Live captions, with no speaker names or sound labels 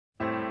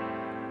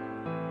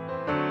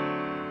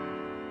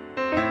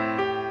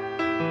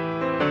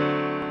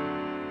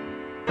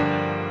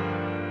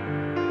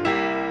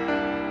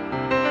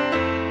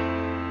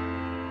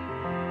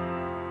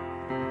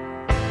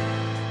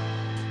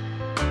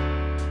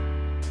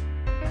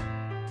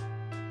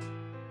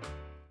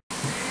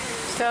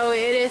So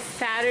it is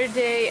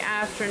Saturday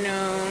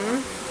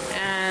afternoon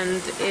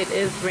and it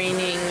is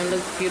raining. It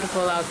looks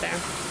beautiful out there.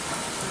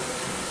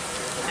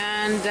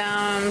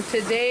 And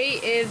today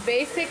is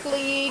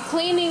basically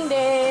cleaning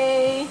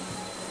day.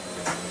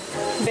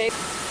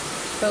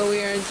 So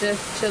we are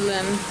just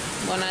chilling.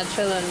 Well, not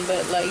chilling,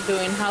 but like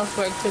doing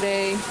housework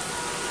today.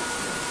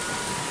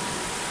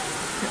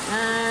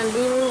 And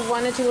we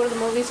wanted to go to the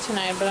movies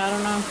tonight, but I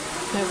don't know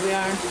if we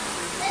are.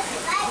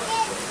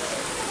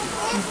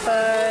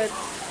 But,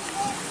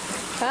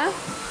 huh?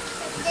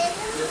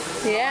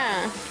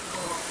 Yeah.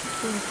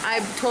 I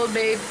told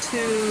Babe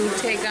to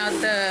take out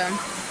the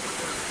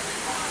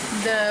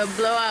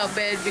blowout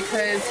bed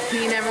because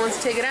he never wants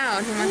to take it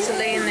out. He wants to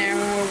lay in there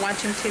when we're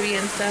watching TV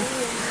and stuff.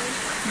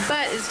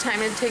 But it's time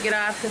to take it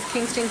off because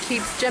Kingston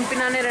keeps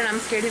jumping on it and I'm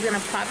scared he's going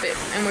to pop it.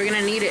 And we're going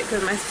to need it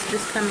because my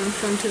sister's coming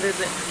soon to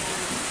visit.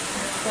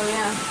 So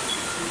yeah.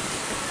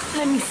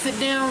 Let me sit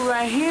down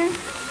right here.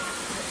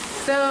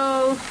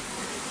 So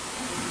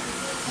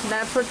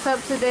that's what's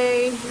up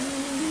today.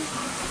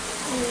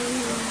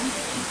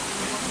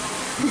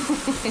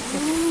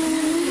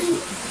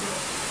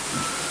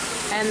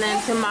 And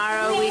then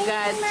tomorrow we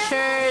got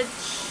church,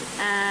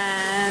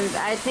 and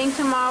I think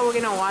tomorrow we're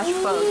gonna wash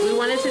clothes. We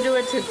wanted to do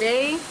it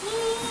today,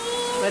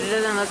 but it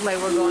doesn't look like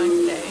we're going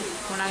today.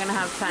 We're not gonna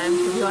have time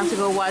because we want to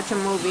go watch a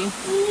movie.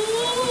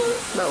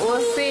 But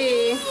we'll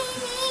see.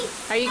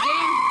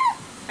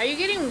 Are you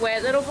getting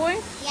wet, little boy?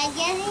 Yeah,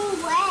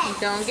 getting wet.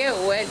 Don't get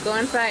wet. Go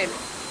inside.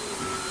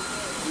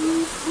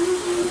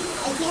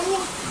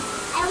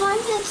 I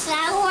want to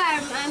shower,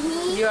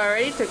 Mommy. You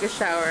already took a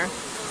shower.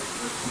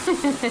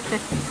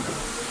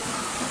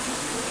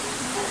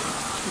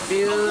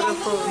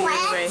 Beautiful view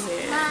right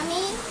here.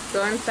 Mommy.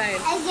 Go inside.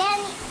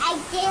 I'm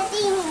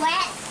getting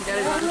wet. You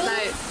gotta go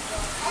inside.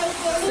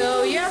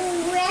 So yeah,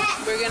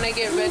 we're gonna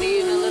get ready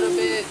in a little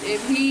bit.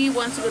 If he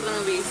wants to go to the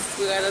movies,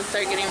 we gotta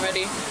start getting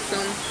ready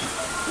soon.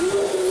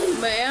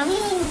 But yeah,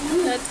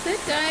 that's it,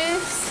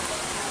 guys.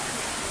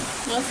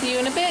 I'll see you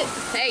in a bit.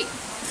 Hey,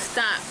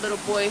 stop, little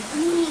boy.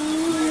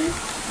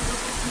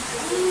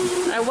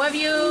 I love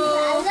you.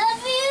 I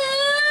love you.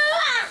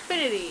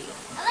 Infinity.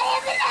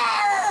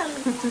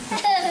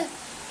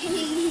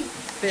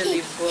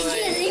 Silly boy.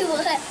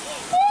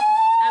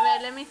 A ver,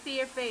 let me see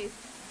your face.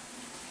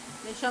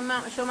 Show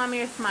mommy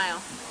your smile.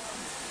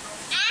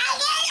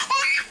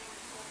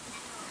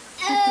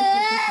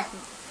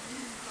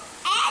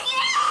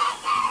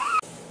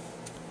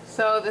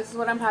 So this is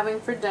what I'm having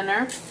for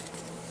dinner.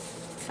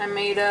 I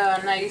made a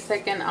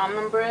 90-second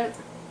almond bread,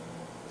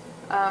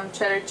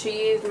 cheddar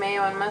cheese,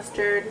 mayo and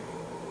mustard,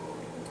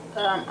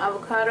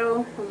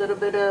 avocado, a little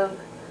bit of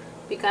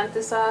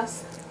picante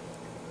sauce,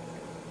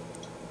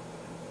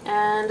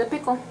 and a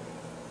pickle.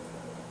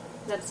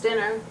 That's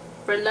dinner.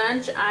 For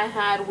lunch I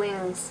had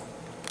wings,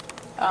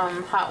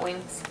 hot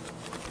wings.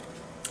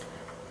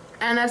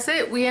 And that's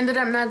it. We ended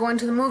up not going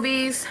to the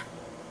movies.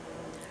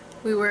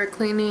 We were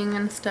cleaning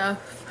and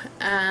stuff,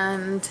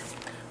 and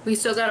we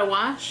still gotta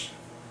wash.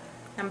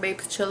 And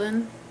Babe's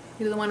chilling.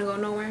 He doesn't want to go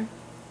nowhere.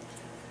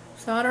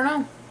 So I don't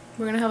know.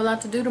 We're gonna have a lot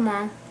to do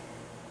tomorrow.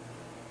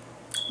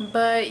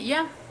 But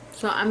yeah.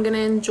 So I'm gonna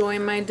enjoy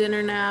my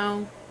dinner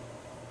now.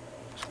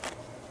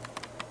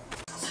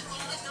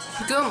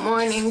 Good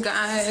morning,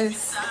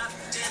 guys.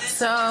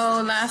 So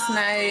last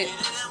night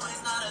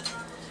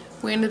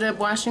we ended up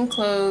washing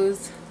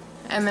clothes,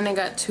 and then it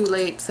got too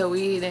late, so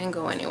we didn't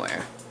go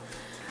anywhere.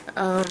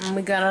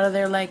 We got out of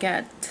there like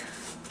at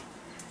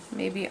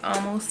maybe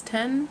almost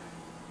 10.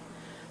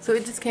 So we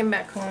just came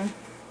back home.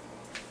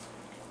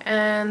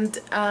 And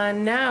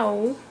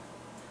now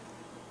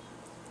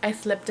I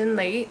slept in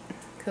late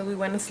because we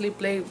went to sleep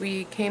late.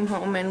 We came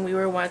home and we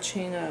were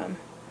watching a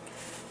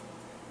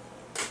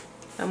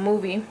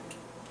movie,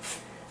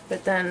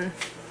 but then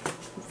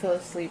we fell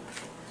asleep.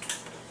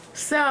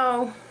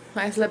 So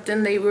I slept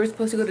in late. We were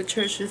supposed to go to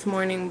church this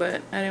morning,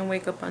 but I didn't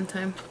wake up on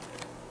time.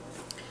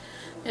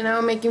 And now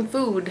I'm making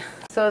food.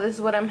 So this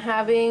is what I'm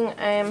having.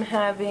 I am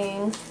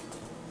having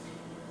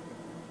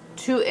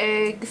 2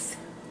 eggs,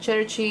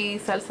 cheddar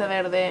cheese, salsa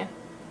verde,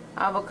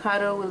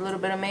 avocado with a little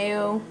bit of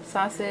mayo,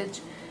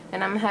 sausage,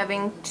 and I'm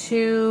having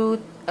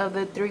 2 of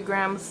the 3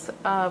 grams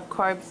of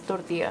carbs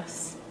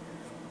tortillas.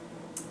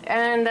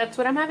 And that's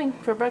what I'm having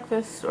for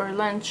breakfast or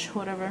lunch,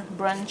 whatever,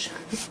 brunch.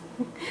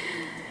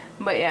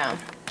 But yeah.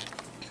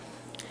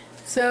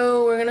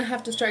 So we're gonna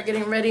have to start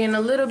getting ready in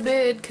a little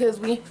bit because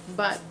we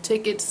bought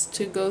tickets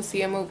to go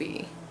see a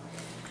movie.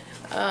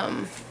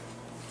 I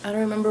don't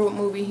remember what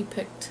movie he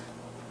picked.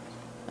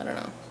 I don't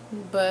know.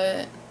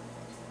 But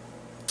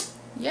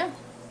yeah.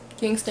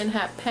 Kingston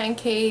had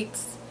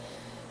pancakes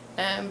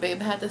and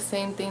Babe had the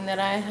same thing that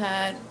I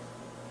had,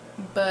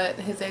 but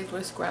his eggs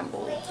were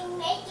scrambled.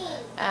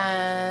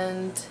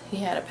 And he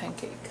had a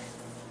pancake.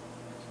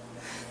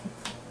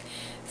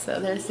 So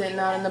they're sitting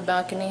out on the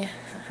balcony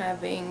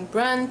having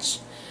brunch,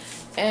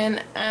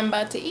 and I'm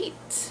about to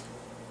eat.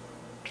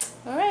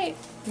 Alright,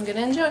 I'm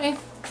gonna enjoy.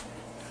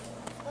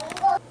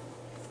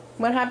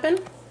 What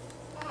happened?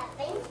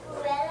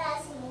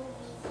 Gorillas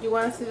movies. You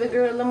want to see the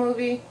gorilla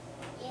movie?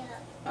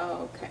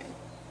 Oh, okay.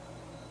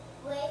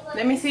 Wait, what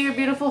Let me see your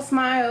beautiful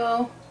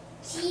smile.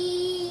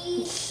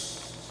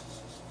 cheese.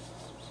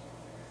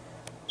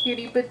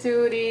 Cutie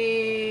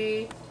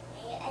patootie.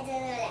 I don't know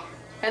that.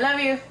 I love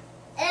you.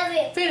 I love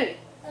you. Feel it.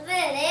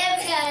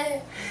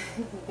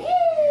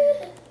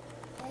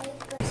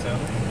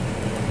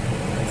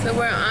 So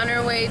we're on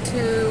our way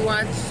to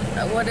watch,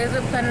 what is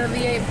it, Planet of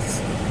the Apes?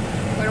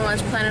 We're gonna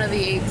watch Planet of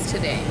the Apes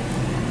today.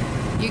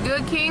 You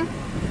good, King?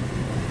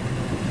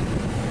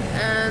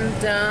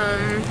 And,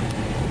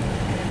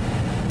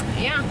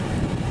 yeah.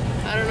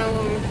 I don't know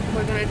what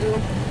we're gonna do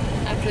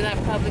after that,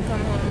 probably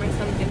come home or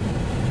something.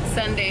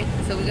 Sunday,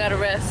 so we gotta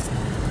rest.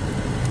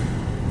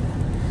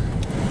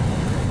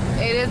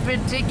 It is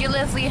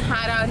ridiculously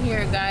hot out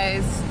here,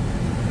 guys.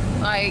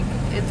 Like,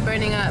 it's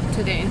burning up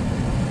today.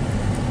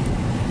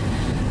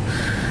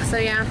 So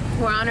yeah,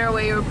 we're on our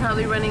way. We're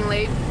probably running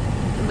late,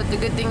 but the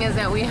good thing is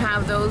that we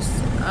have those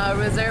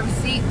reserved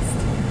seats,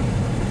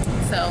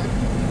 so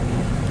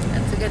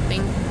that's a good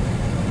thing.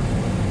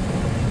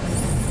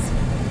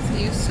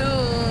 See you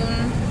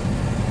soon.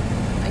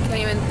 I can't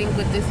even think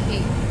with this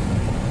heat.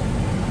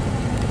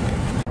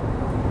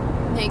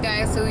 Hey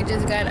guys, so we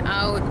just got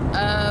out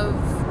of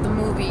the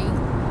movie.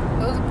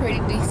 It was a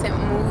pretty decent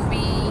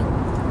movie.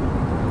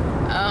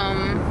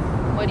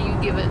 What do you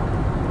give it?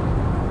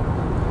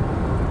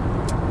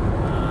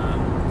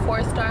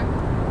 4 star?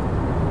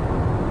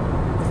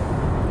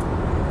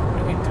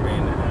 Maybe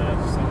 3.5,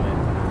 something like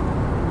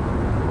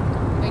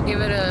that. I give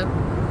it a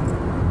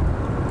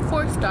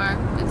 4 star.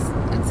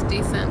 It's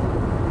decent.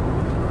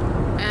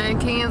 And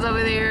King is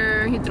over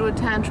there. He threw a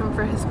tantrum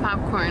for his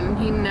popcorn.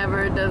 He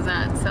never does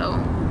that, so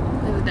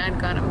his dad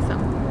got him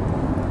some.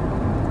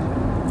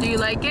 Do you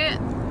like it?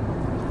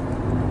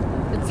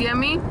 It's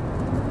yummy.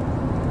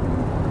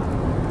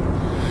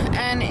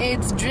 And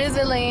it's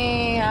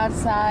drizzling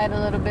outside a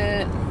little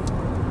bit.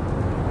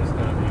 It's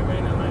gonna be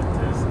raining like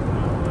this.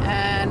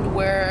 And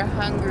we're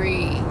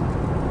hungry.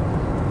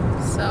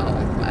 So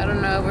I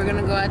don't know if we're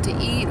gonna go out to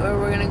eat or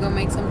we're gonna go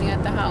make something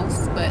at the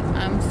house, but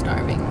I'm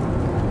starving.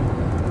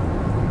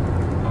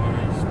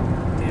 Orange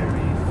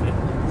Dairy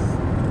Fitness.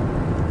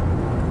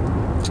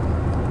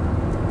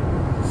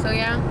 So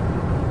yeah,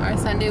 our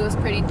Sunday was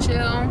pretty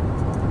chill.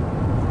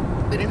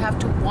 We didn't have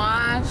to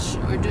wash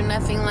or do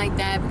nothing like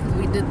that because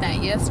we did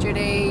that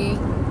yesterday.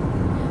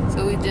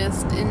 So we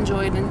just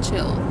enjoyed and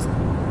chilled.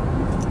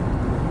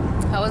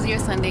 How was your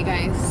Sunday,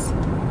 guys?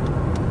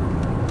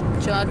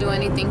 Did y'all do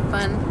anything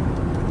fun?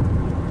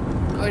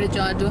 Or did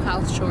y'all do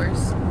house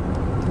chores?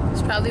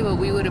 It's probably what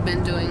we would have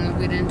been doing if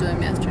we didn't do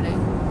them yesterday.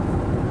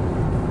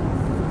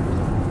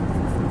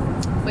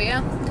 But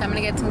yeah, time to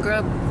get some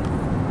grub.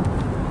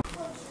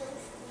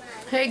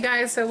 Hey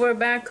guys, so we're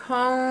back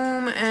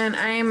home and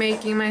I am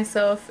making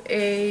myself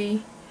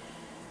a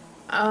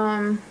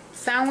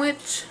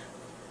sandwich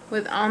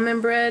with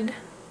almond bread,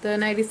 the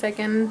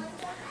 90-second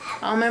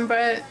almond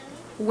bread,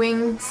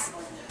 wings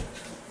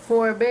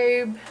for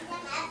Babe.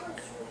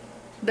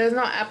 There's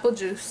no apple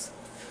juice,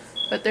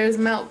 but there's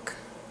milk.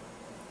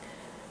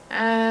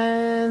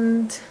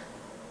 And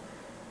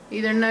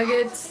either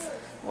nuggets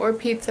or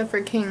pizza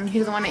for King. He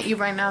doesn't want to eat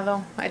right now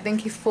though. I think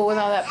he's full with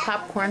all that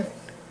popcorn.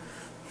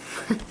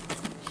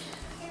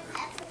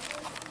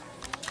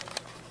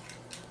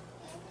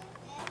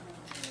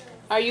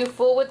 Are you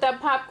full with that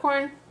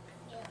popcorn?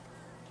 Yeah.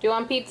 Do you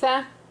want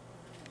pizza?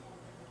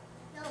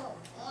 No.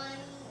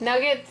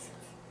 Nuggets?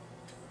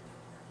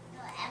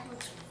 No apple.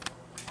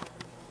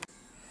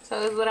 So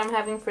this is what I'm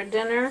having for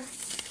dinner.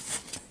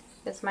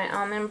 It's my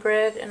almond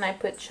bread and I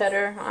put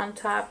cheddar on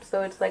top,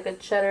 so it's like a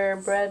cheddar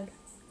bread.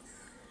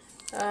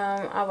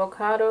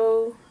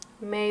 Avocado,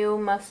 mayo,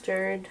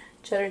 mustard,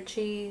 cheddar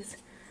cheese,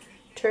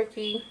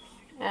 turkey,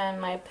 and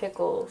my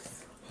pickles.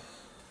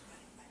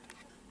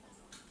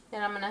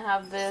 And I'm gonna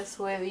have this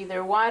with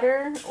either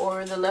water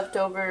or the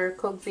leftover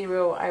Coke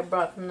Zero I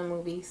brought from the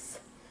movies.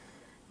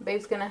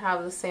 Babe's gonna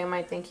have the same,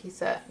 I think he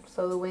said.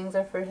 So the wings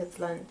are for his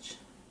lunch.